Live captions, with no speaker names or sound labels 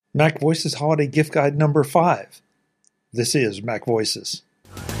MacVoices Holiday Gift Guide number 5. This is MacVoices.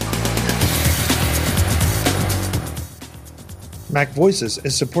 MacVoices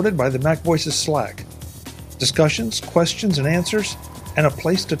is supported by the MacVoices Slack. Discussions, questions, and answers, and a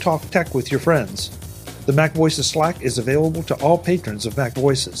place to talk tech with your friends. The MacVoices Slack is available to all patrons of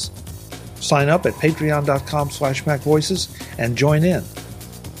MacVoices. Sign up at patreon.com/MacVoices and join in.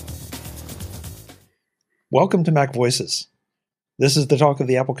 Welcome to MacVoices. This is the talk of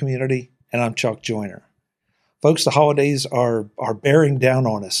the Apple community, and I'm Chuck Joyner. Folks, the holidays are bearing down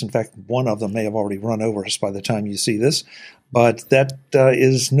on us. In fact, one of them may have already run over us by the time you see this, but that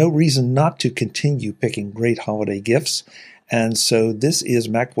is no reason not to continue picking great holiday gifts. And so this is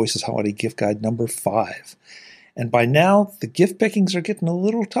MacVoices Holiday Gift Guide number 5. And by now, the gift pickings are getting a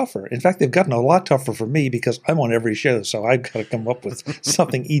little tougher. In fact, they've gotten a lot tougher for me because I'm on every show, so I've got to come up with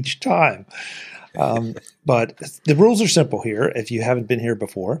something each time. But the rules are simple here. If you haven't been here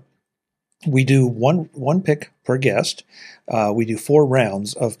before, we do one pick per guest. We do 4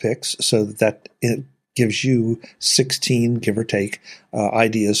 rounds of picks, so that it gives you 16, give or take,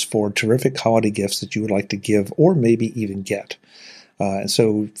 ideas for terrific holiday gifts that you would like to give or maybe even get. And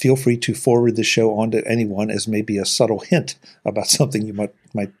so feel free to forward the show on to anyone as maybe a subtle hint about something you might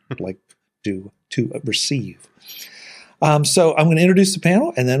like to receive. So I'm going to introduce the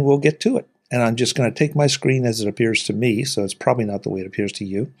panel, and then we'll get to it. And I'm just going to take my screen as it appears to me, so it's probably not the way it appears to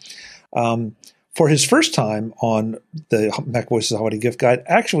you. For his first time on the MacVoices Holiday Gift Guide,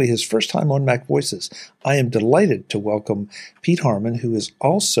 actually his first time on MacVoices, I am delighted to welcome Pete Harmon, who is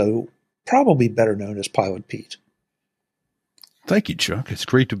also probably better known as Pilot Pete. Thank you, Chuck. It's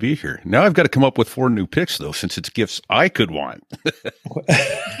great to be here. Now I've got to come up with 4 new picks, though, since it's gifts I could want.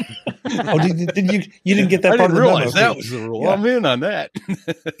 Oh, you didn't get that I part didn't of the realize memo, that Pete. was the rule. Yeah. I'm in on that.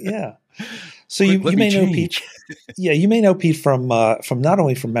 Yeah. So you may know Pete. Yeah, you may know Pete from not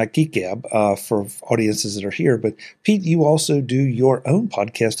only from Mac Geek Gab for audiences that are here, but Pete, you also do your own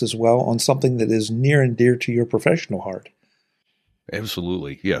podcast as well on something that is near and dear to your professional heart.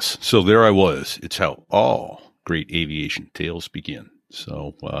 Absolutely, yes. So there I was. It's how all great aviation tales begin.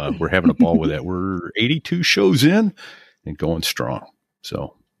 So we're having a ball with that. We're 82 shows in and going strong.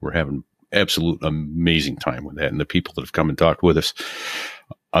 So we're having absolute amazing time with that, and the people that have come and talked with us.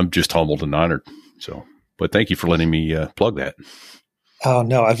 I'm just humbled and honored. So, but thank you for letting me plug that. Oh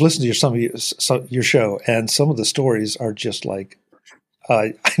no, I've listened to your show, and some of the stories are just like,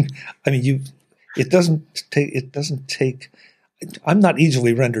 I mean, it doesn't take. I'm not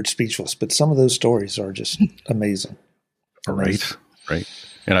easily rendered speechless, but some of those stories are just amazing. Right.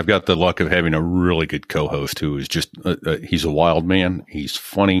 And I've got the luck of having a really good co-host who is just, he's a wild man. He's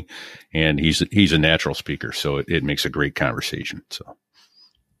funny, and he's a natural speaker. So it makes a great conversation. So.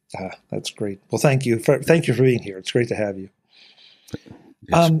 That's great. Well, thank you for being here. It's great to have you.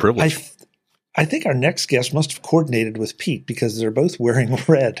 It's a privilege. I think our next guest must have coordinated with Pete because they're both wearing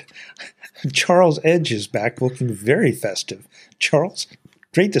red. Charles Edge is back looking very festive. Charles,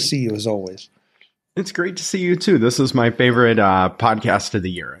 great to see you as always. It's great to see you too. This is my favorite podcast of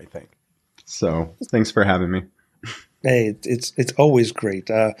the year, I think. So thanks for having me. Hey, it's always great.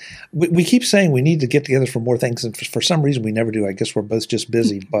 We keep saying we need to get together for more things, and for some reason we never do. I guess we're both just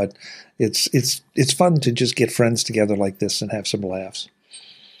busy, but it's fun to just get friends together like this and have some laughs.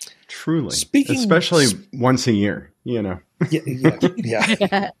 Truly, especially once a year, you know.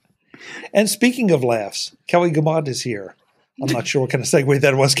 Yeah. And speaking of laughs, Kelly Gamad is here. I'm not sure what kind of segue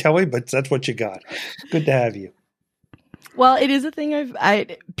that was, Kelly, but that's what you got. Good to have you. Well, it is a thing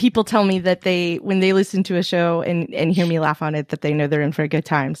people tell me that when they listen to a show and hear me laugh on it, that they know they're in for a good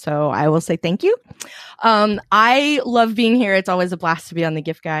time. So I will say thank you. I love being here. It's always a blast to be on the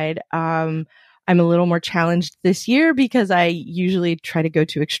gift guide. I'm a little more challenged this year because I usually try to go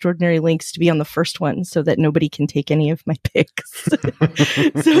to extraordinary lengths to be on the first one so that nobody can take any of my picks.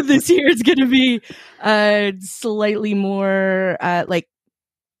 So this year it's going to be slightly more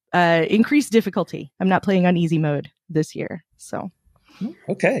increased difficulty. I'm not playing on easy mode this year. So,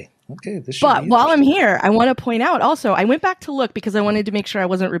 okay. But while I'm here, I want to point out also, I went back to look because I wanted to make sure I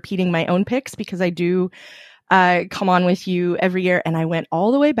wasn't repeating my own picks because I do come on with you every year. And I went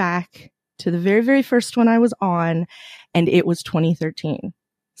all the way back to the very, very first one I was on, and it was 2013.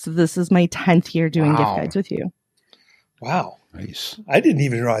 So this is my 10th year doing gift guides with you. Wow. Nice. I didn't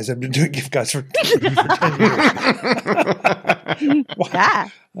even realize I've been doing gift guides for 10 years.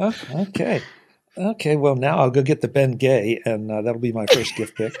 Wow. Yeah. Okay. Well, now I'll go get the Ben Gay, and that'll be my first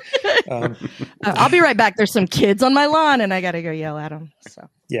gift pick. I'll be right back. There's some kids on my lawn, and I got to go yell at them. So.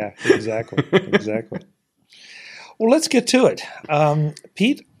 Yeah, exactly. Well, let's get to it.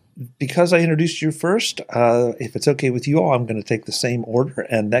 Pete, because I introduced you first, if it's okay with you all, I'm going to take the same order,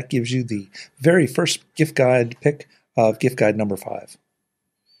 and that gives you the very first gift guide pick of gift guide number 5.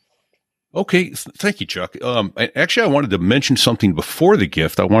 Okay, thank you, Chuck. Actually, I wanted to mention something before the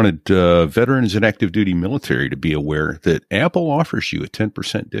gift. I wanted veterans and active duty military to be aware that Apple offers you a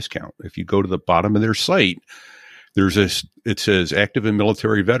 10% discount. If you go to the bottom of their site, it says active and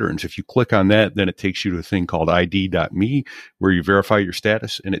military veterans. If you click on that, then it takes you to a thing called ID.me where you verify your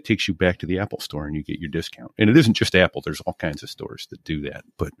status, and it takes you back to the Apple store and you get your discount. And it isn't just Apple. There's all kinds of stores that do that.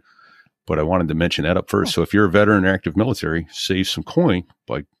 But I wanted to mention that up first. So if you're a veteran or active military, save some coin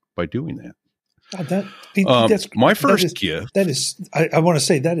by doing that. That's my first gift. That is, I want to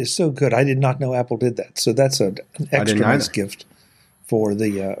say that is so good. I did not know Apple did that. So that's an extra nice gift for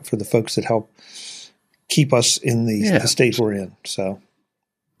the folks that help keep us in the state we're in. So,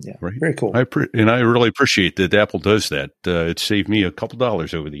 yeah, right. Very cool. I really appreciate that Apple does that. It saved me a couple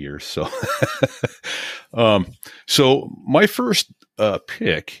dollars over the years. So, so my first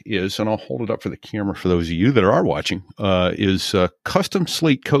pick is, and I'll hold it up for the camera for those of you that are watching, is custom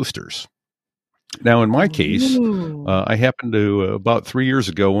slate coasters. Now, in my case, I happened to, about 3 years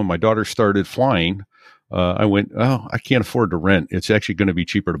ago when my daughter started flying, I went, I can't afford to rent. It's actually going to be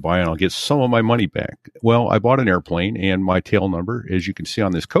cheaper to buy, and I'll get some of my money back. Well, I bought an airplane, and my tail number, as you can see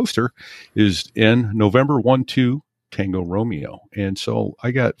on this coaster, is N November 12 Tango Romeo. And so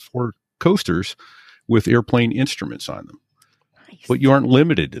I got 4 coasters with airplane instruments on them. Nice. But you aren't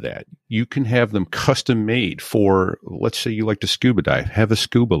limited to that. You can have them custom made for, let's say you like to scuba dive, have a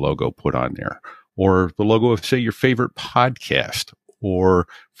scuba logo put on there, or the logo of, say, your favorite podcast, or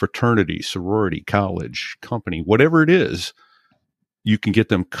fraternity, sorority, college, company, whatever it is, you can get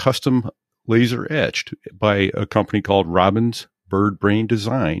them custom laser etched by a company called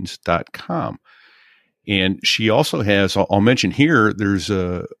robinsbirdbraindesigns.com. And she also has, I'll mention here, there's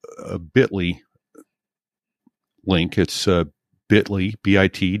a bit.ly link. It's bit.ly,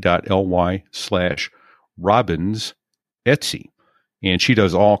 bit.ly/Robins Etsy. And she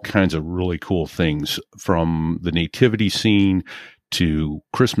does all kinds of really cool things, from the nativity scene to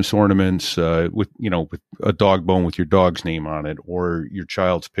Christmas ornaments, with a dog bone with your dog's name on it, or your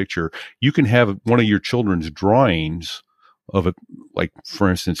child's picture. You can have one of your children's drawings of it. Like, for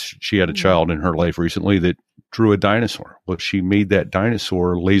instance, she had a child in her life recently that drew a dinosaur. Well, she made that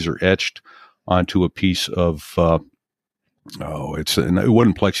dinosaur laser etched onto a piece of, it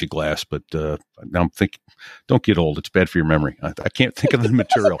wasn't plexiglass, but now I'm thinking, don't get old. It's bad for your memory. I can't think of the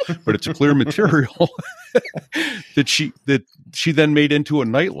material, but it's a clear material that she then made into a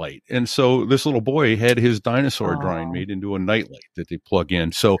nightlight. And so this little boy had his dinosaur drawing made into a nightlight that they plug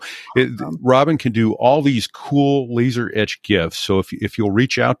in. So Robin can do all these cool laser etched gifts. So if you'll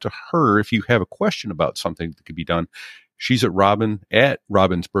reach out to her, if you have a question about something that could be done, she's at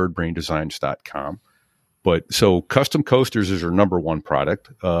robinsbirdbraindesigns.com. But so custom coasters is her number one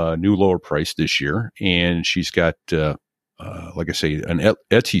product, new lower price this year. And she's got, like I say, an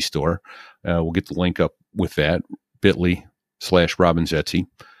Etsy store. We'll get the link up with that, bit.ly/Robins Etsy.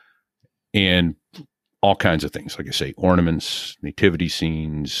 And all kinds of things, like I say, ornaments, nativity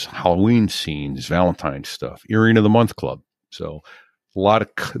scenes, Halloween scenes, Valentine's stuff, Earring of the Month Club. So a lot of,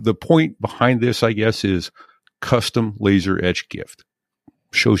 the point behind this, I guess, is custom laser etched gift.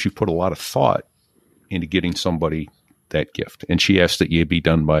 Shows you put a lot of thought into getting somebody that gift. And she asked that you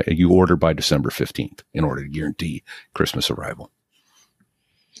order by December 15th in order to guarantee Christmas arrival.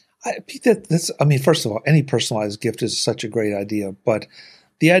 First of all, any personalized gift is such a great idea, but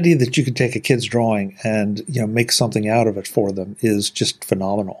the idea that you can take a kid's drawing and, make something out of it for them is just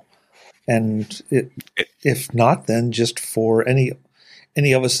phenomenal. And if not, then just for any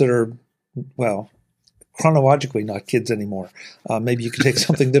of us that are, chronologically not kids anymore. Maybe you could take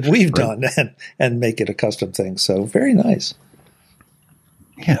something that we've done and make it a custom thing. So very nice.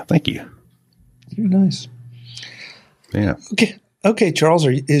 Yeah, thank you. Very nice. Yeah. Okay, Charles,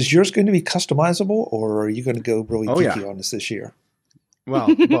 is yours going to be customizable, or are you going to go really geeky on us this year? Well,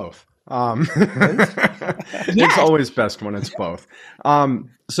 both. It's always best when it's both.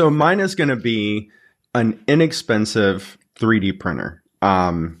 So mine is going to be an inexpensive 3D printer.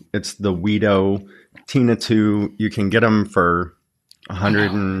 It's the Weedo Tina 2. You can get them for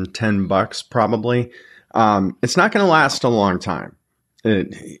 $110 probably. It's not going to last a long time.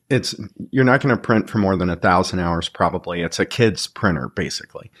 You're not going to print for more than 1,000 hours probably. It's a kid's printer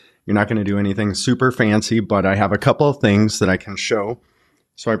basically. You're not going to do anything super fancy, but I have a couple of things that I can show.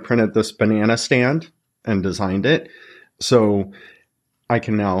 So I printed this banana stand and designed it. So I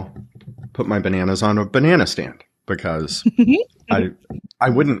can now put my bananas on a banana stand because I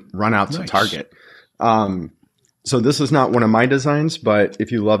wouldn't run out to Target. So this is not one of my designs, but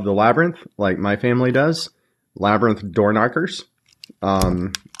if you love the labyrinth, like my family does, labyrinth door knockers,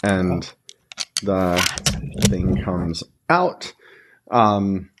 and the thing comes out.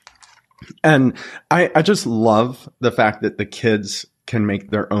 And I just love the fact that the kids can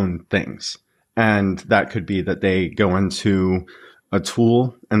make their own things. And that could be that they go into a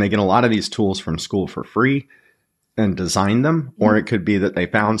tool and they get a lot of these tools from school for free and design them. Or it could be that they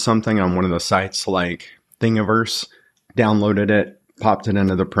found something on one of the sites like Thingiverse, downloaded it, popped it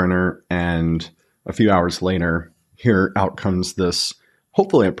into the printer, and a few hours later, here out comes this.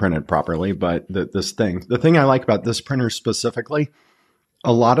 Hopefully it printed properly, but this thing. The thing I like about this printer specifically,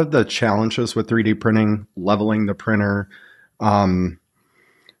 a lot of the challenges with 3D printing, leveling the printer,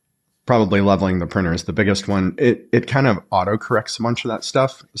 probably leveling the printer is the biggest one. It kind of auto corrects a bunch of that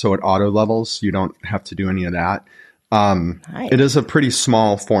stuff. So it auto levels. You don't have to do any of that. Nice. It is a pretty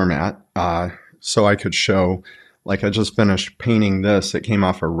small format. So I could show, like I just finished painting this. It came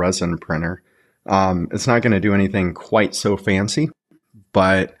off a resin printer. It's not going to do anything quite so fancy,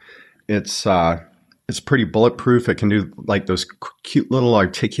 but it's pretty bulletproof. It can do like those cute little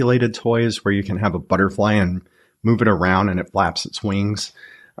articulated toys where you can have a butterfly and move it around and it flaps its wings.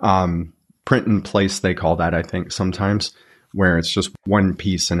 Print in place, they call that, I think, sometimes, where it's just one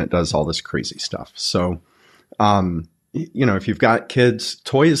piece and it does all this crazy stuff. So, if you've got kids,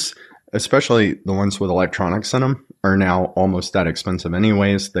 toys, especially the ones with electronics in them, are now almost that expensive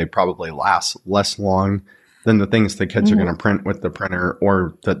anyways. They probably last less long than the things the kids are going to print with the printer,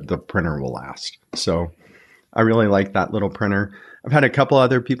 or that the printer will last. So I really like that little printer. I've had a couple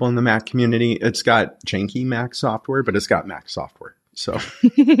other people in the Mac community. It's got janky Mac software, but it's got Mac software. So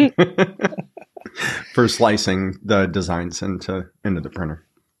for slicing the designs into the printer.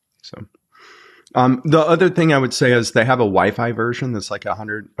 So the other thing I would say is they have a Wi-Fi version that's like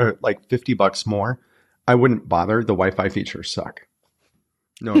 $100 or like $50 more. I wouldn't bother. The Wi-Fi features suck.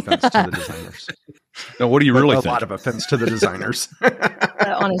 No offense to the designers. No, what do you really think? A lot of offense to the designers.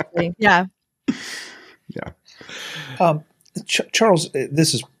 Honestly, yeah. Yeah. Charles,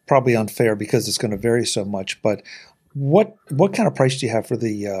 this is probably unfair because it's going to vary so much, but what kind of price do you have for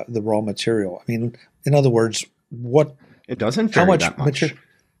the raw material? I mean, in other words, it doesn't vary that much.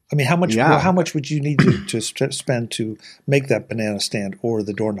 How much? Yeah. Well, how much would you need to spend to make that banana stand or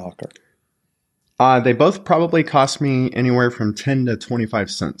the door knocker? They both probably cost me anywhere from 10 to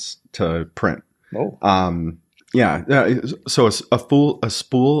 25 cents to print. Oh. Yeah. So a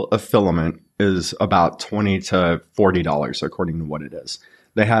spool of filament is about $20 to $40 according to what it is.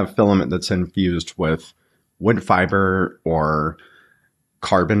 They have filament that's infused with wood fiber or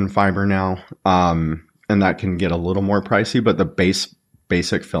carbon fiber now, and that can get a little more pricey. But the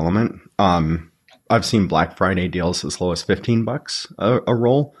basic filament, I've seen Black Friday deals as low as $15 a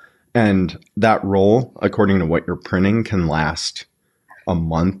roll. And that roll, according to what you're printing, can last a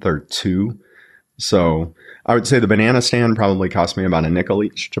month or two. So I would say the banana stand probably cost me about a nickel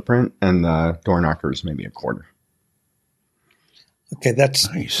each to print, and the door knockers maybe a quarter. Okay, that's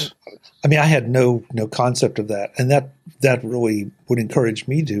nice. I mean, I had no concept of that, and that really would encourage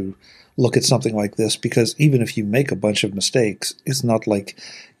me to look at something like this, because even if you make a bunch of mistakes, it's not like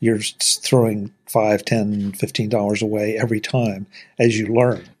you're throwing $5, $10, $15 away every time as you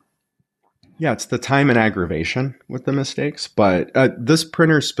learn. Yeah, it's the time and aggravation with the mistakes. But this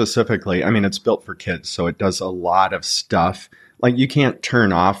printer specifically, I mean, it's built for kids, so it does a lot of stuff. Like you can't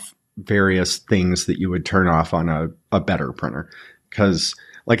turn off various things that you would turn off on a better printer. Because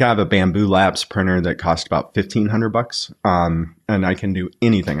like I have a Bamboo Labs printer that cost about $1,500, and I can do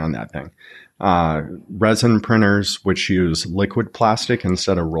anything on that thing. Resin printers, which use liquid plastic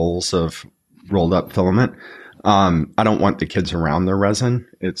instead of rolls of rolled up filament. I don't want the kids around the resin.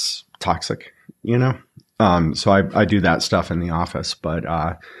 It's toxic, so I do that stuff in the office, but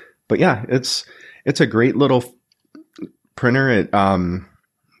yeah, it's a great little printer.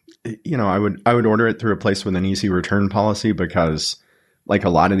 I would order it through a place with an easy return policy, because like a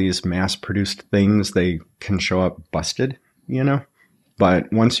lot of these mass produced things, they can show up busted,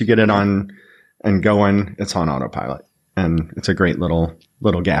 but once you get it on and going, it's on autopilot, and it's a great little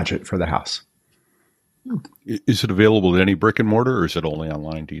gadget for the house. Is it available at any brick and mortar, or is it only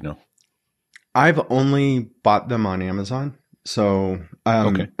online? Do you know? I've only bought them on Amazon. So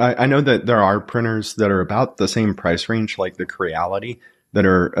okay. I know that there are printers that are about the same price range, like the Creality, that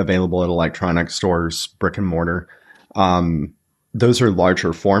are available at electronic stores, brick and mortar. Those are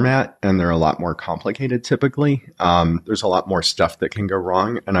larger format, and they're a lot more complicated typically. There's a lot more stuff that can go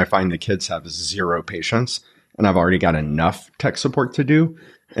wrong. And I find the kids have zero patience, and I've already got enough tech support to do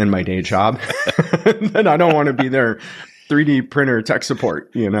in my day job that I don't want to be their 3D printer tech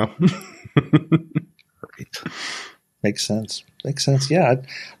support, Right. Makes sense. Makes sense. Yeah,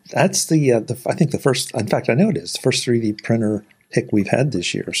 that's the I think the first. In fact, I know it is the first 3D printer pick we've had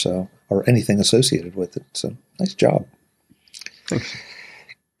this year. So, or anything associated with it. So, nice job. Thanks.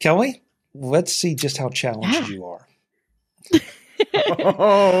 Kelly, let's see just how challenged you are.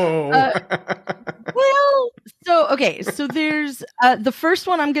 Oh. Well, so there's the first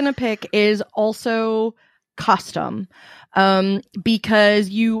one I'm going to pick is also custom, because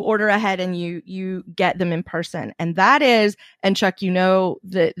you order ahead and you get them in person. And that is, and Chuck, you know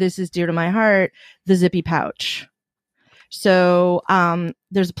that this is dear to my heart, the zippy pouch. So,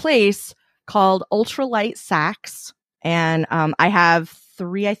 there's a place called Ultralight Sacks, and, I have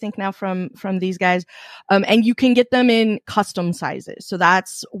 3, I think now from these guys. And you can get them in custom sizes. So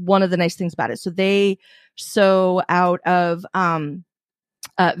that's one of the nice things about it. So they sew out of,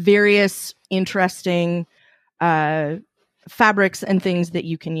 various interesting, fabrics and things that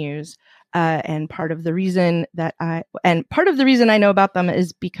you can use. And part of the reason I know about them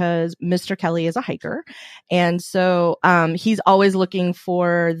is because Mr. Kelly is a hiker. And so, he's always looking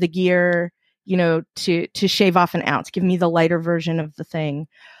for the gear, to shave off an ounce, give me the lighter version of the thing.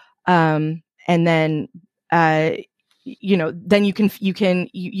 And then, then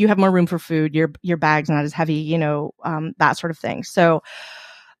you have more room for food. Your bag's not as heavy, that sort of thing. So,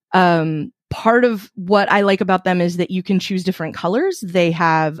 part of what I like about them is that you can choose different colors. They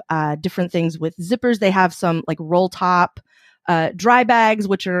have different things with zippers. They have some like roll top dry bags,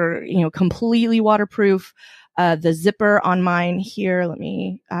 which are, completely waterproof. The zipper on mine here, let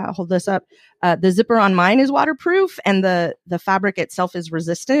me hold this up. The zipper on mine is waterproof, and the fabric itself is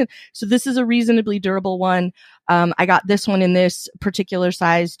resistant. So this is a reasonably durable one. I got this one in this particular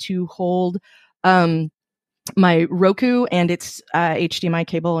size to hold my Roku and its HDMI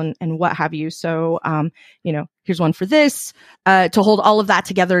cable and what have you. So, here's one for this to hold all of that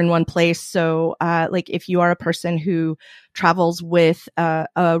together in one place. So, like if you are a person who travels with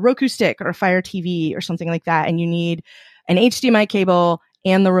a Roku stick or a Fire TV or something like that, and you need an HDMI cable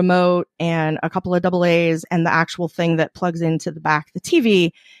and the remote and a couple of AA's and the actual thing that plugs into the back of the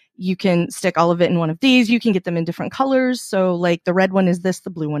TV, you can stick all of it in one of these. You can get them in different colors. So like the red one is this, the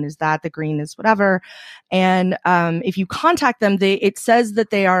blue one is that, the green is whatever. And if you contact them, it says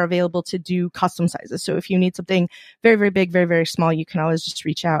that they are available to do custom sizes. So if you need something very, very big, very, very small, you can always just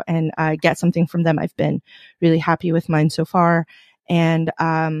reach out and get something from them. I've been really happy with mine so far. And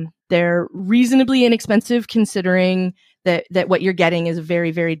they're reasonably inexpensive considering that what you're getting is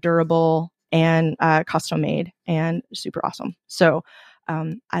very, very durable and custom made and super awesome. So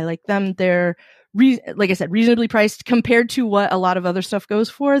I like them. They're, like I said, reasonably priced compared to what a lot of other stuff goes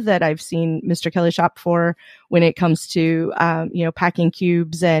for that I've seen Mr. Kelly shop for when it comes to, packing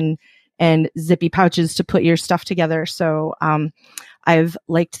cubes and zippy pouches to put your stuff together. So I've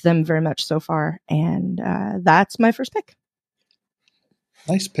liked them very much so far. And that's my first pick.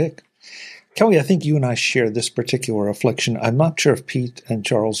 Nice pick. Kelly, I think you and I share this particular affliction. I'm not sure if Pete and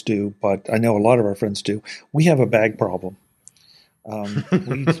Charles do, but I know a lot of our friends do. We have a bag problem. We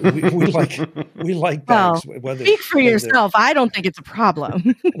like bags. Well, speak for yourself. I don't think it's a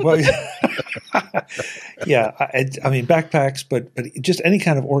problem. Well, yeah, I mean backpacks, but just any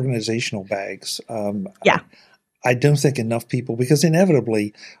kind of organizational bags. I don't think enough people, because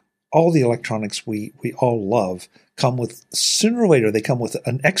inevitably all the electronics we all love come with, sooner or later they come with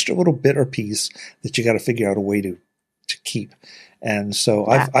an extra little bit or piece that you got to figure out a way to keep. And so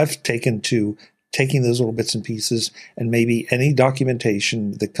I've taken to taking those little bits and pieces and maybe any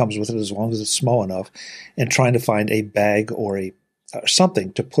documentation that comes with it, as long as it's small enough, and trying to find a bag or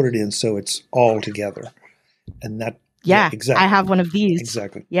something to put it in so it's all together. And that, exactly. I have one of these.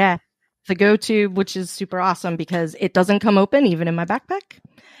 Exactly. Yeah. The go-to, which is super awesome because it doesn't come open even in my backpack.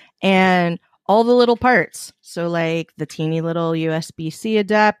 And all the little parts. So like the teeny little USB-C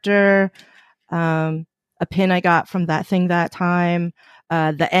adapter, a pin I got from that thing that time,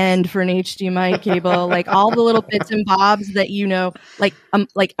 the end for an HDMI cable, like all the little bits and bobs that,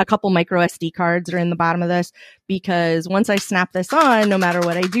 like a couple micro SD cards are in the bottom of this, because once I snap this on, no matter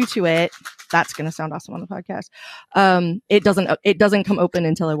what I do to it, that's going to sound awesome on the podcast. It doesn't come open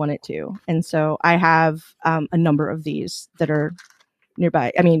until I want it to. And so I have a number of these that are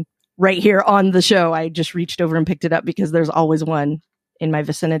nearby. I mean, right here on the show, I just reached over and picked it up because there's always one in my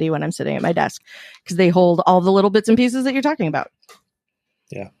vicinity when I'm sitting at my desk, because they hold all the little bits and pieces that you're talking about.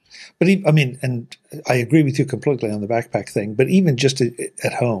 Yeah. But and I agree with you completely on the backpack thing, but even just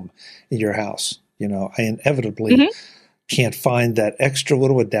at home in your house, I inevitably can't find that extra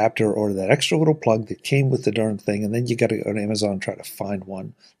little adapter or that extra little plug that came with the darn thing. And then you got to go to Amazon and try to find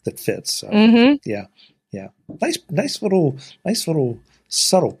one that fits. So, yeah. Nice little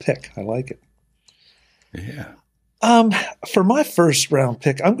subtle pick. I like it. Yeah. For my first round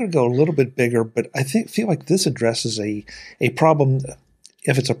pick, I'm going to go a little bit bigger, but I feel like this addresses a problem.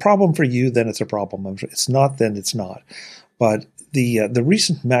 If it's a problem for you, then it's a problem. If it's not, then it's not. But the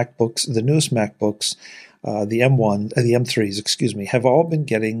recent MacBooks, the newest MacBooks, the M1, the M3s, excuse me, have all been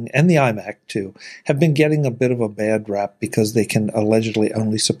getting, and the iMac too, have been getting a bit of a bad rap because they can allegedly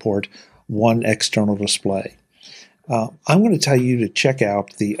only support one external display. I'm going to tell you to check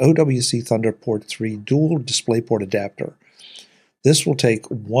out the OWC Thunderport 3 dual DisplayPort adapter. This will take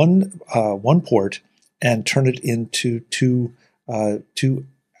one port and turn it into two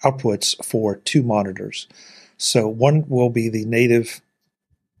outputs for two monitors. So one will be the native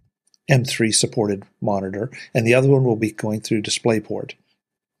M3 supported monitor, and the other one will be going through DisplayPort.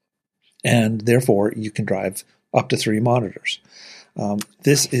 And therefore, you can drive up to 3 monitors.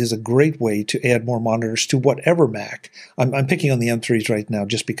 This is a great way to add more monitors to whatever Mac. I'm picking on the M3s right now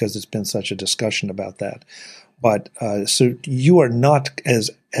just because it's been such a discussion about that. But so you are not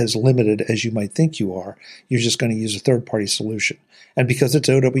as limited as you might think you are. You're just going to use a third-party solution. And because it's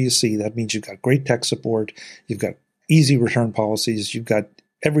OWC, that means you've got great tech support, you've got easy return policies, you've got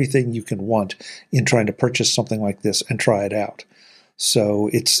everything you can want in trying to purchase something like this and try it out. So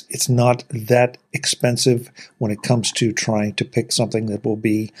it's not that expensive when it comes to trying to pick something that will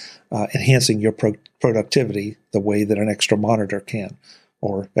be enhancing your productivity the way that an extra monitor can,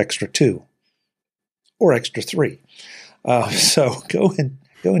 or extra 2, or extra 3. So go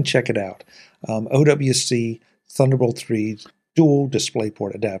and check it out. OWC Thunderbolt 3 dual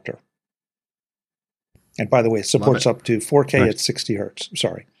DisplayPort adapter. And by the way, it supports up to 4K at 60 hertz.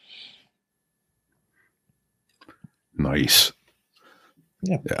 Sorry. Nice.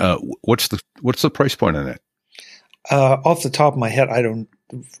 Yeah. What's the price point on that? Off the top of my head, I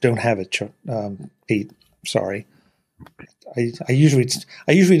don't have it, Pete. Sorry. I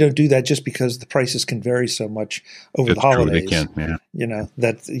usually don't do that just because the prices can vary so much over the holidays. True, they can, yeah.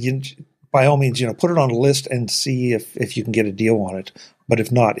 By all means, put it on a list and see if you can get a deal on it. But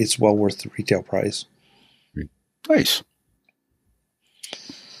if not, it's well worth the retail price. Nice.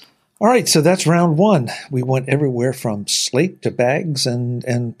 All right, so that's round 1. We went everywhere from slate to bags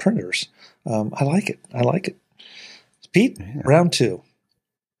and printers. I like it. Pete, yeah. Round 2.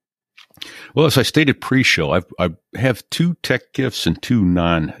 Well, as I stated pre-show, I have 2 tech gifts and 2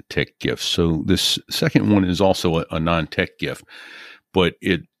 non-tech gifts. So this second one is also a non-tech gift, but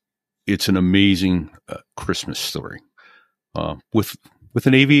it's an amazing Christmas story with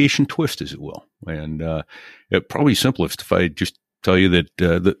an aviation twist, as it will. And it probably simplest if I just tell you that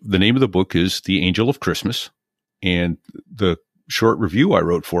the name of the book is The Angel of Christmas, and the short review I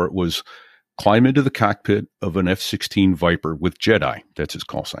wrote for it was Climb into the cockpit of an F-16 Viper with Jedi, that's his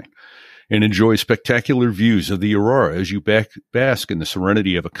call sign, and enjoy spectacular views of the aurora as you bask in the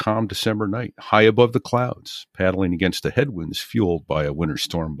serenity of a calm December night, high above the clouds, paddling against the headwinds fueled by a winter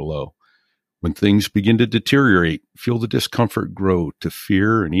storm below. When things begin to deteriorate, feel the discomfort grow to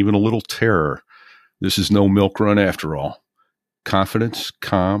fear and even a little terror. This is no milk run after all. Confidence,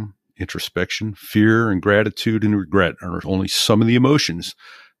 calm, introspection, fear, and gratitude and regret are only some of the emotions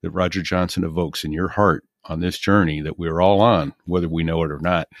that Roger Johnson evokes in your heart on this journey that we are all on, whether we know it or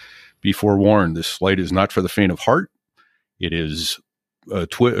not. Be forewarned, this flight is not for the faint of heart. It is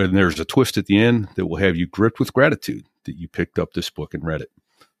and there's a twist at the end that will have you gripped with gratitude that you picked up this book and read it.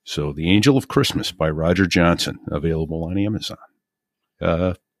 So, The Angel of Christmas by Roger Johnson, available on Amazon.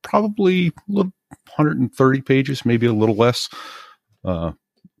 Probably 130 pages, maybe a little less.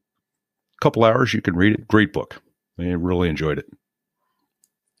 Couple hours, you can read it. Great book. I really enjoyed it.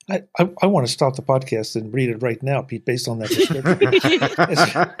 I want to stop the podcast and read it right now, Pete, based on that description.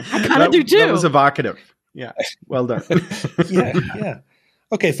 I kind of do too. That was evocative. Yeah. Well done. Yeah.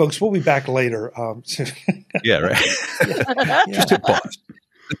 Okay, folks, we'll be back later. Yeah, right. Yeah. Just hit pause.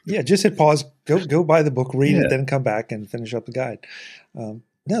 Yeah, just hit pause. Go buy the book, read it, then come back and finish up the guide.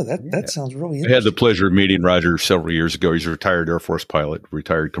 That sounds really interesting. I had the pleasure of meeting Roger several years ago. He's a retired Air Force pilot,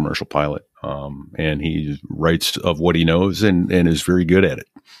 retired commercial pilot, and he writes of what he knows and is very good at it.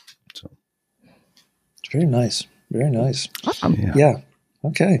 So, very nice. Very nice. Awesome. Yeah.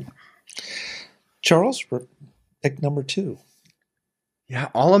 Okay. Charles, pick number 2. Yeah,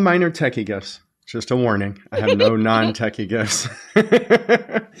 all of mine are techie gifts. Just a warning. I have no non-techie gifts.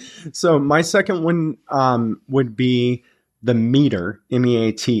 So my second one would be the Meter,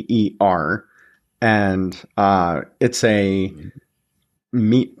 Meater, and it's a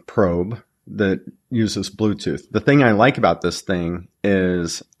meat probe that uses Bluetooth. The thing I like about this thing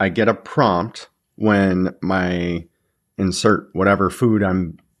is I get a prompt when my insert whatever food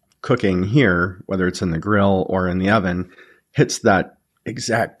I'm cooking here, whether it's in the grill or in the oven, hits that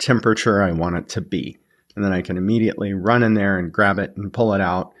exact temperature I want it to be. and then I can immediately run in there and grab it and pull it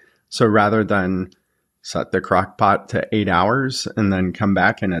out. So rather than set the crock pot to 8 hours and then come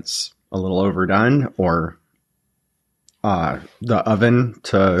back and it's a little overdone, or the oven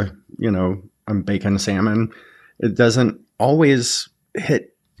to, I'm baking salmon, it doesn't always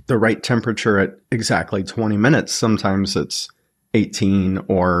hit the right temperature at exactly 20 minutes. Sometimes it's 18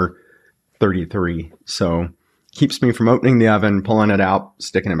 or 33. So keeps me from opening the oven, pulling it out,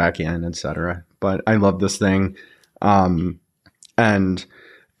 sticking it back in, etc. But I love this thing. And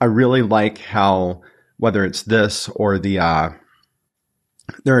I really like how, whether it's this or there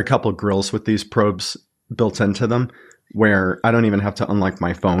are a couple grills with these probes built into them where I don't even have to unlock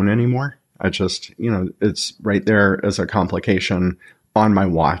my phone anymore. I just, it's right there as a complication on my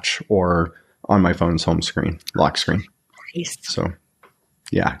watch or on my phone's home screen, lock screen. Nice. So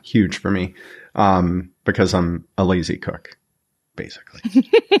yeah, huge for me. Because I'm a lazy cook, basically.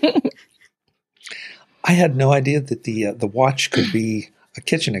 I had no idea that the watch could be a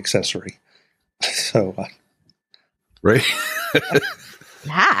kitchen accessory. So, right?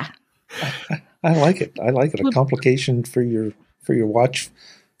 Yeah, I like it. I like it. A complication for your watch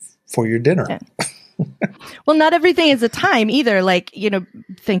for your dinner. Yeah. Well, not everything is a time either. Like,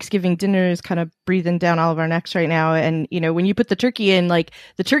 Thanksgiving dinner is kind of breathing down all of our necks right now. And, when you put the turkey in, like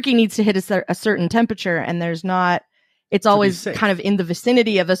the turkey needs to hit a certain temperature, and it's always kind of in the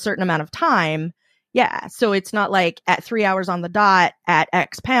vicinity of a certain amount of time. Yeah. So it's not like at 3 hours on the dot at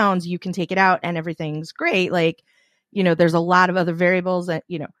X pounds, you can take it out and everything's great. Like, there's a lot of other variables that,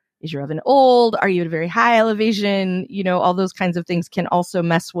 is your oven old? Are you at a very high elevation? All those kinds of things can also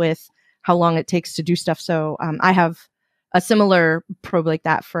mess with how long it takes to do stuff. So I have a similar probe like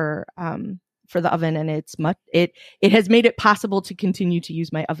that for the oven, and it has made it possible to continue to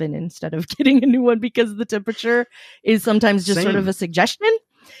use my oven instead of getting a new one, because the temperature is sometimes just sort of a suggestion.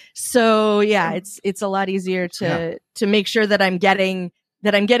 So yeah, it's a lot easier to make sure that I'm getting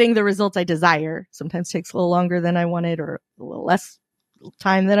the results I desire. Sometimes takes a little longer than I wanted, or a little less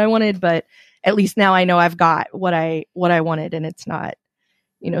time than I wanted, but at least now I know I've got what I wanted, and it's not,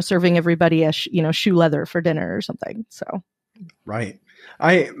 serving everybody a shoe leather for dinner or something. So, right.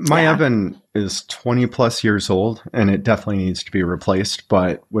 My oven is 20 plus years old, and it definitely needs to be replaced.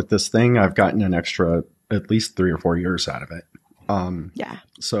 But with this thing, I've gotten an extra at least 3 or 4 years out of it.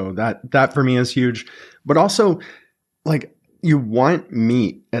 So that for me is huge. But also, like, you want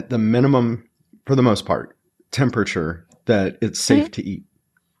meat at the minimum, for the most part, temperature that it's safe to eat.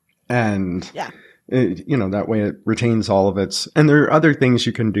 And that way it retains all of its, and there are other things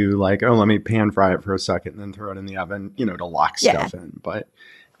you can do, like, let me pan fry it for a second and then throw it in the oven, to lock stuff in. But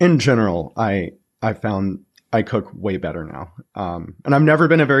in general, I found I cook way better now. And I've never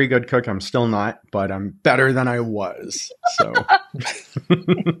been a very good cook. I'm still not, but I'm better than I was. So,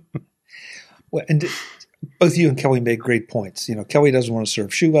 well, and both you and Kelly made great points. Kelly doesn't want to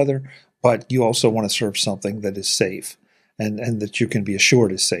serve shoe leather, but you also want to serve something that is safe and that you can be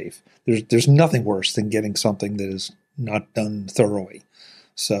assured is safe. There's nothing worse than getting something that is not done thoroughly.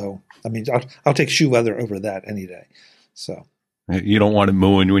 So, I mean, I'll take shoe leather over that any day. So. You don't want it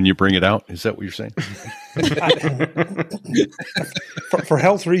mooing when you bring it out? Is that what you're saying? For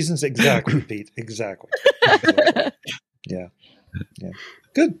health reasons, exactly, Pete. Exactly. Yeah.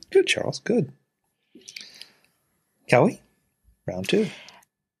 Good, Charles. Good. Kelly, round 2.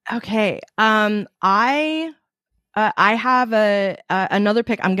 Okay. I have another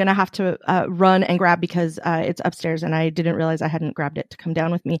pick I'm going to have to run and grab because it's upstairs and I didn't realize I hadn't grabbed it to come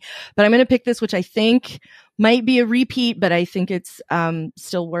down with me. But I'm going to pick this, which I think might be a repeat, but I think it's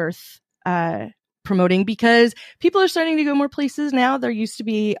still worth promoting because people are starting to go more places now. There used to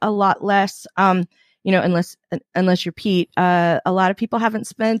be a lot less, unless you're Pete, a lot of people haven't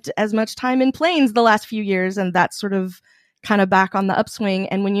spent as much time in planes the last few years, and that's sort of kind of back on the upswing.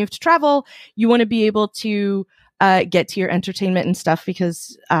 And when you have to travel, you want to be able to get to your entertainment and stuff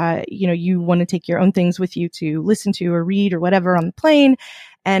because, you want to take your own things with you to listen to or read or whatever on the plane.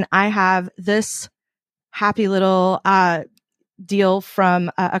 And I have this happy little deal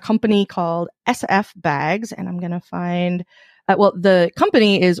from a company called SF Bags. And I'm going to find, the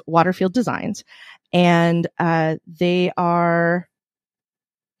company is Waterfield Designs. And they are,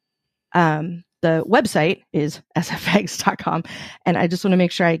 the website is sfbags.com. And I just want to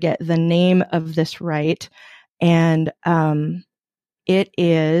make sure I get the name of this right. And it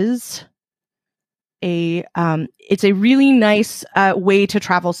is it's a really nice way to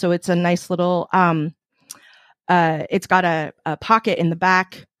travel. So it's a nice little it's got a pocket in the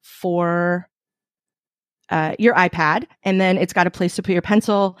back for your iPad, and then it's got a place to put your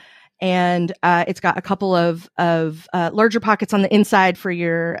pencil and it's got a couple of larger pockets on the inside for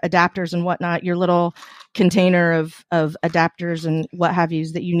your adapters and whatnot, your little container of adapters and what have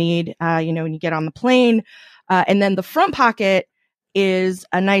yous that you need, when you get on the plane. And then the front pocket is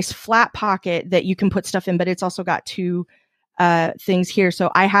a nice flat pocket that you can put stuff in, but it's also got two things here.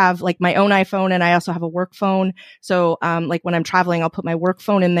 So I have like my own iPhone and I also have a work phone. So like when I'm traveling, I'll put my work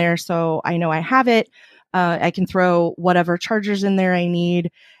phone in there so I know I have it. I can throw whatever chargers in there I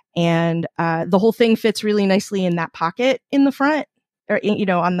need. And the whole thing fits really nicely in that pocket in the front, or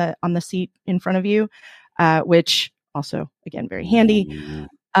on the seat in front of you, which also again very handy.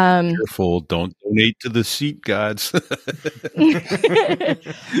 Careful, don't donate to the seat gods.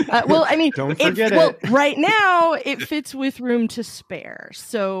 Well, I mean, don't forget it. Right now it fits with room to spare.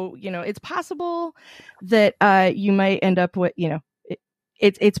 So, it's possible that you might end up with,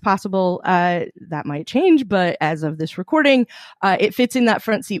 it's possible that might change, but as of this recording, it fits in that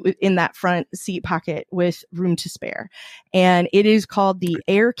front seat pocket with room to spare. And it is called the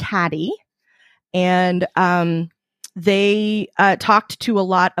Air Caddy. And they talked to a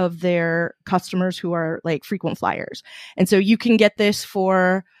lot of their customers who are like frequent flyers. And so you can get this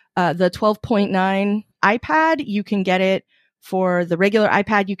for the 12.9 iPad. You can get it for the regular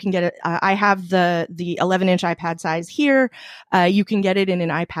iPad. You can get it. I have the 11-inch iPad size here. You can get it in an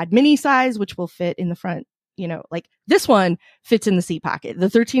iPad mini size, which will fit in the front. Like this one fits in the seat pocket. The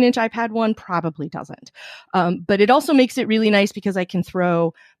 13-inch iPad one probably doesn't. But it also makes it really nice because I can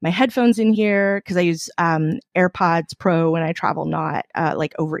throw my headphones in here because I use AirPods Pro when I travel, not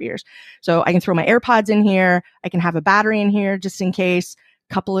like over ears. So I can throw my AirPods in here. I can have a battery in here just in case.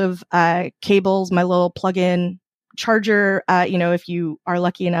 Couple of cables, my little plug-in charger. If you are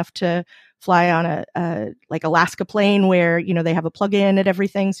lucky enough to fly on a like Alaska plane where they have a plug-in at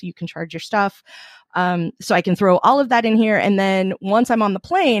everything, so you can charge your stuff. So I can throw all of that in here. And then once I'm on the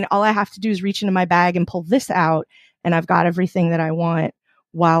plane, all I have to do is reach into my bag and pull this out. And I've got everything that I want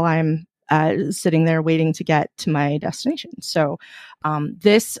while I'm sitting there waiting to get to my destination. So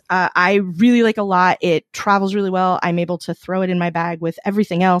this I really like a lot. It travels really well. I'm able to throw it in my bag with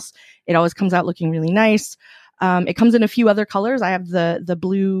everything else. It always comes out looking really nice. It comes in a few other colors. I have the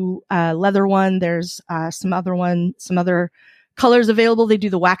blue leather one. There's some other colors available. They do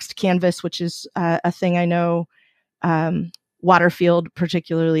the waxed canvas, which is a thing I know Waterfield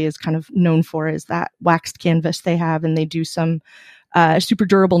particularly is kind of known for, is that waxed canvas they have, and they do some super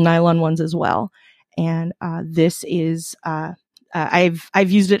durable nylon ones as well. And this is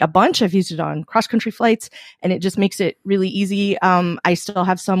I've used it a bunch. I've used it on cross-country flights, and it just makes it really easy. I still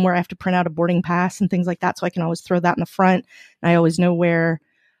have some where I have to print out a boarding pass and things like that, so I can always throw that in the front. And I always know where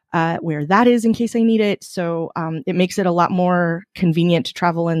that is in case I need it. So it makes it a lot more convenient to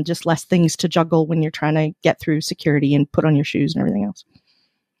travel and just less things to juggle when you're trying to get through security and put on your shoes and everything else.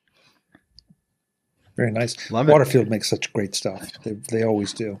 Very nice. Love it. Waterfield makes such great stuff. They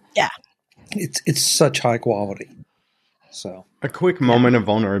always do. Yeah. It's such high quality. So a quick moment of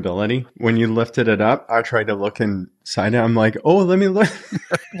vulnerability. When you lifted it up, I tried to look inside it. I'm like, oh, let me look.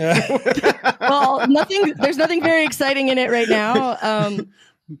 Well, there's nothing very exciting in it right now.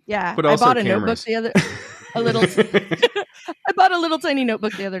 Yeah, but I also bought a cameras. notebook I bought a little tiny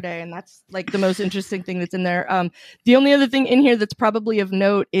notebook the other day, and that's like the most interesting thing that's in there. The only other thing in here that's probably of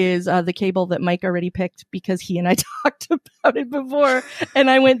note is the cable that Mike already picked, because he and I talked about it before, and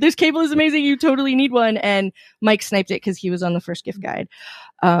I went, "This cable is amazing. You totally need one." And Mike sniped it because he was on the first gift guide.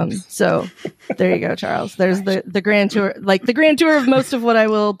 So there you go, Charles. There's the grand tour, like the grand tour of most of what I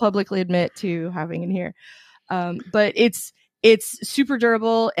will publicly admit to having in here. But it's super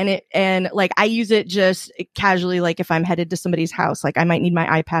durable, and like I use it just casually. Like if I'm headed to somebody's house, like I might need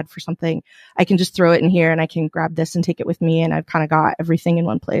my iPad for something, I can just throw it in here and I can grab this and take it with me. And I've kind of got everything in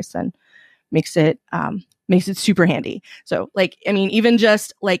one place, and makes it super handy. So like, I mean, even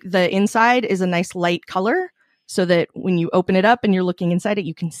just like the inside is a nice light color, so that when you open it up and you're looking inside it,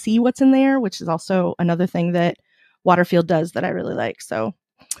 you can see what's in there, which is also another thing that Waterfield does that I really like. So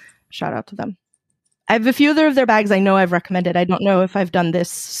shout out to them. I have a few other of their bags I know I've recommended. I don't know if I've done this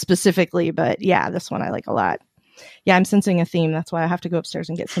specifically, but yeah, this one I like a lot. Yeah, I'm sensing a theme. That's why I have to go upstairs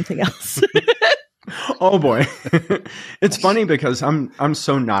and get something else. Oh boy. It's funny because I'm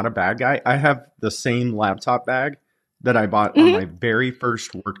so not a bag guy. I have the same laptop bag that I bought on my very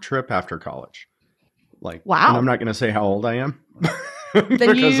first work trip after college. Like, wow. And I'm not going to say how old I am. Then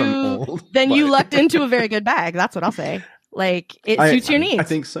because I'm old. Then you lucked into a very good bag. That's what I'll say. Like, it suits your needs. I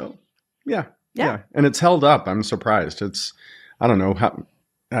think so. Yeah. And it's held up. I'm surprised. I don't know how,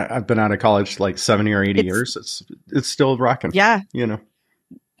 I've been out of college like 70 or 80 years. It's still rocking. Yeah. You know.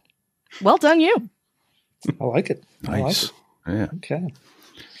 Well done, you. I like it. Nice. I like it. Yeah. Okay.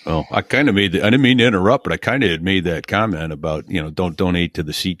 Well, I kind of made I didn't mean to interrupt, but I kind of had made that comment about, don't donate to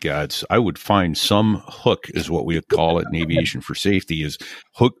the seat gods. I would find some hook, is what we would call it in aviation for safety, is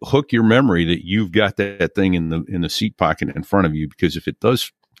hook your memory that you've got that thing in the seat pocket in front of you, because if it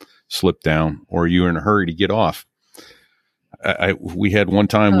does slip down or you're in a hurry to get off. We had one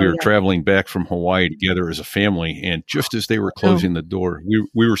time we were traveling back from Hawaii together as a family, and just as they were closing the door,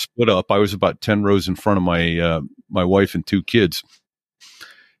 we were split up. I was about 10 rows in front of my wife and 2 kids.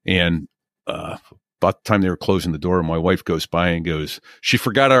 And about the time they were closing the door, my wife goes by and goes, "She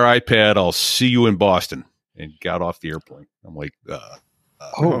forgot our iPad. I'll see you in Boston," and got off the airplane. I'm like,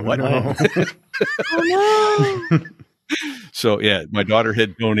 what? No. Oh no. So yeah, my daughter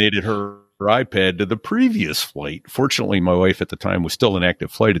had donated her iPad to the previous flight. Fortunately, my wife at the time was still an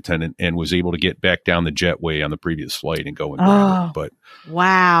active flight attendant and was able to get back down the jetway on the previous flight and go and grab it. But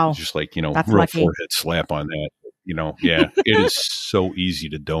wow, just like, that's real lucky. Forehead slap on that. Yeah, it is so easy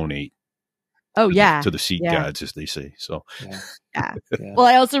to donate. Oh yeah, to the seat gods, as they say. So yeah. Well,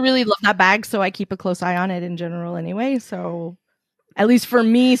 I also really love that bag, so I keep a close eye on it in general anyway. So at least for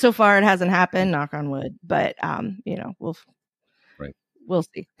me, so far it hasn't happened. Knock on wood. But we'll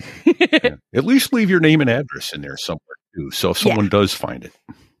see. Yeah. At least leave your name and address in there somewhere too, so if someone does find it,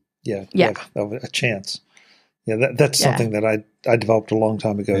 a chance. Yeah, that's something that I developed a long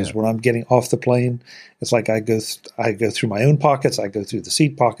time ago. Is when I'm getting off the plane, it's like I go through my own pockets, I go through the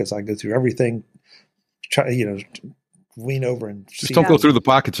seat pockets, I go through everything. Try, lean over and just don't go through the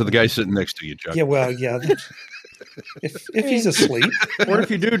pockets of the guy sitting next to you, Chuck. Yeah, well, yeah. If he's asleep, or if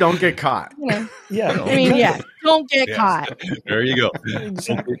you do, don't get caught. Yeah, I mean, don't get caught. There you go.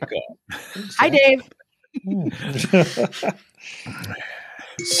 Exactly. Hi, Dave.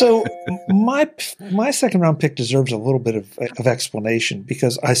 So my second round pick deserves a little bit of explanation,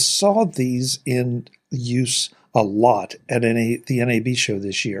 because I saw these in use a lot at the NAB show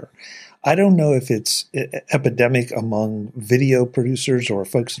this year. I don't know if it's epidemic among video producers or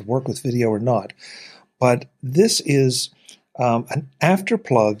folks that work with video or not, but this is an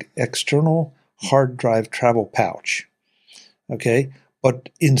after-plug external hard drive travel pouch. Okay, but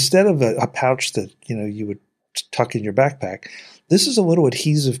instead of a pouch that you would tuck in your backpack, this is a little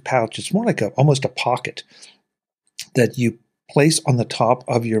adhesive pouch. It's more like almost a pocket that you place on the top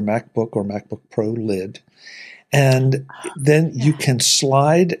of your MacBook or MacBook Pro lid. And then you can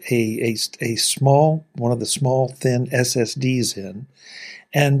slide a small, one of the small thin SSDs in.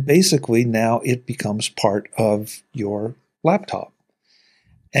 And basically now it becomes part of your laptop.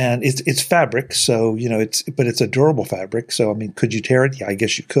 And it's fabric, so but it's a durable fabric. So I mean, could you tear it? Yeah, I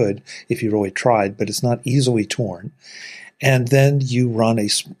guess you could if you really tried, but it's not easily torn. And then you run a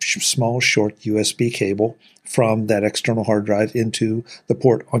small, short USB cable from that external hard drive into the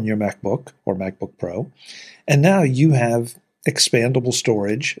port on your MacBook or MacBook Pro. And now you have expandable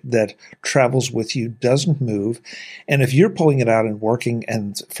storage that travels with you, doesn't move. And if you're pulling it out and working,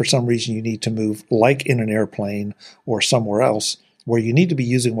 and for some reason you need to move, like in an airplane or somewhere else where you need to be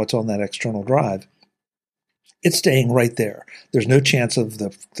using what's on that external drive, it's staying right there. There's no chance of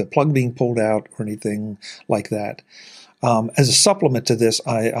the plug being pulled out or anything like that. As a supplement to this,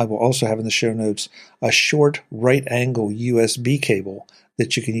 I will also have in the show notes a short right-angle USB cable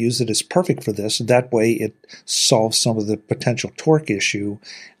that you can use that is perfect for this. That way it solves some of the potential torque issue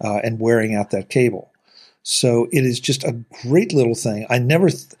and wearing out that cable. So it is just a great little thing. I've never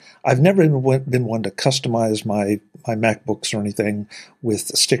been one to customize my MacBooks or anything with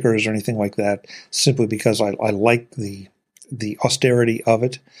stickers or anything like that, simply because I like the austerity of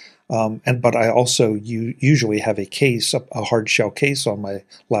it. But I also usually have a case, a hard shell case on my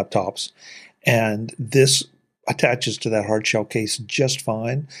laptops, and this attaches to that hard shell case just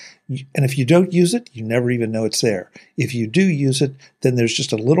fine. And if you don't use it, you never even know it's there. If you do use it, then there's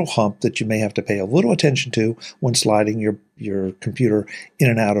just a little hump that you may have to pay a little attention to when sliding your computer in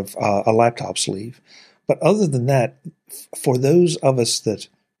and out of a laptop sleeve. But other than that, for those of us that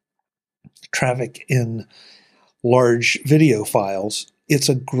traffic in large video files, it's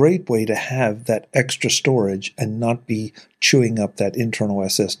a great way to have that extra storage and not be chewing up that internal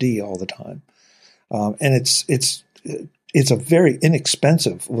SSD all the time. And it's a very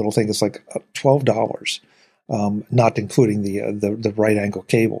inexpensive little thing. It's like $12, not including the right angle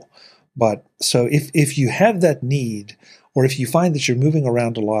cable. But so if you have that need, or if you find that you're moving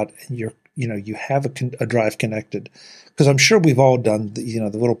around a lot and you have a drive connected, because I'm sure we've all done the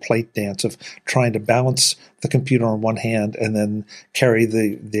little plate dance of trying to balance the computer on one hand and then carry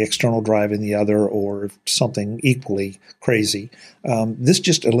the external drive in the other, or something equally crazy. This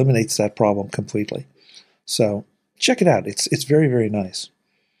just eliminates that problem completely. So check it out. It's very, very nice.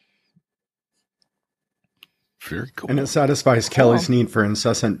 Very cool. And it satisfies Kelly's need for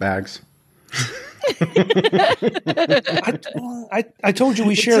incessant bags. I told you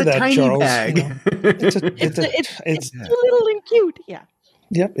we share that, tiny Charles. bag. You know, it's too little and cute. Yeah.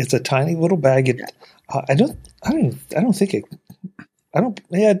 Yep, it's a tiny little bag. I don't think it.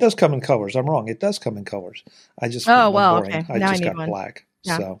 Yeah, it does come in colors. I'm wrong. It does come in colors. I just okay. I now just I got need one. black.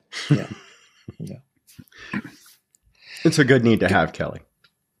 Yeah. So yeah. It's a good need to have, Kelly.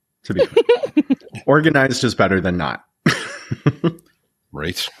 To be clear. Organized is better than not.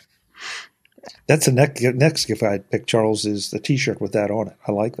 Right. That's the next gift I'd pick, Charles, is the T-shirt with that on it.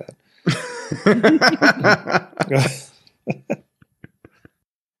 I like that.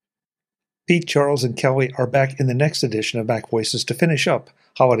 Pete, Charles, and Kelly are back in the next edition of MacVoices to finish up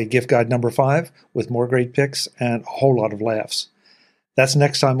Holiday Gift Guide number 5 with more great picks and a whole lot of laughs. That's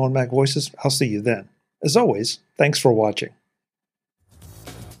next time on MacVoices. I'll see you then. As always, thanks for watching.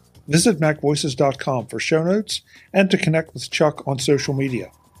 Visit MacVoices.com for show notes and to connect with Chuck on social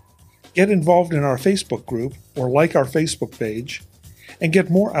media. Get involved in our Facebook group or like our Facebook page, and get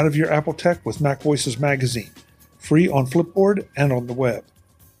more out of your Apple tech with MacVoices Magazine, free on Flipboard and on the web.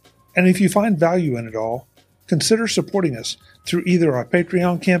 And if you find value in it all, consider supporting us through either our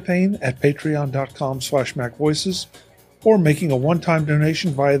Patreon campaign at patreon.com/MacVoices or making a one-time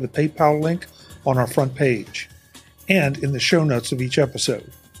donation via the PayPal link on our front page and in the show notes of each episode.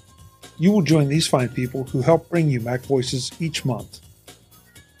 You will join these fine people who help bring you MacVoices each month.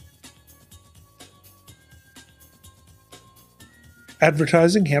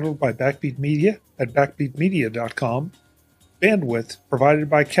 Advertising handled by Backbeat Media at backbeatmedia.com. Bandwidth provided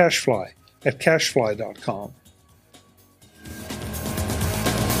by CashFly at cashfly.com.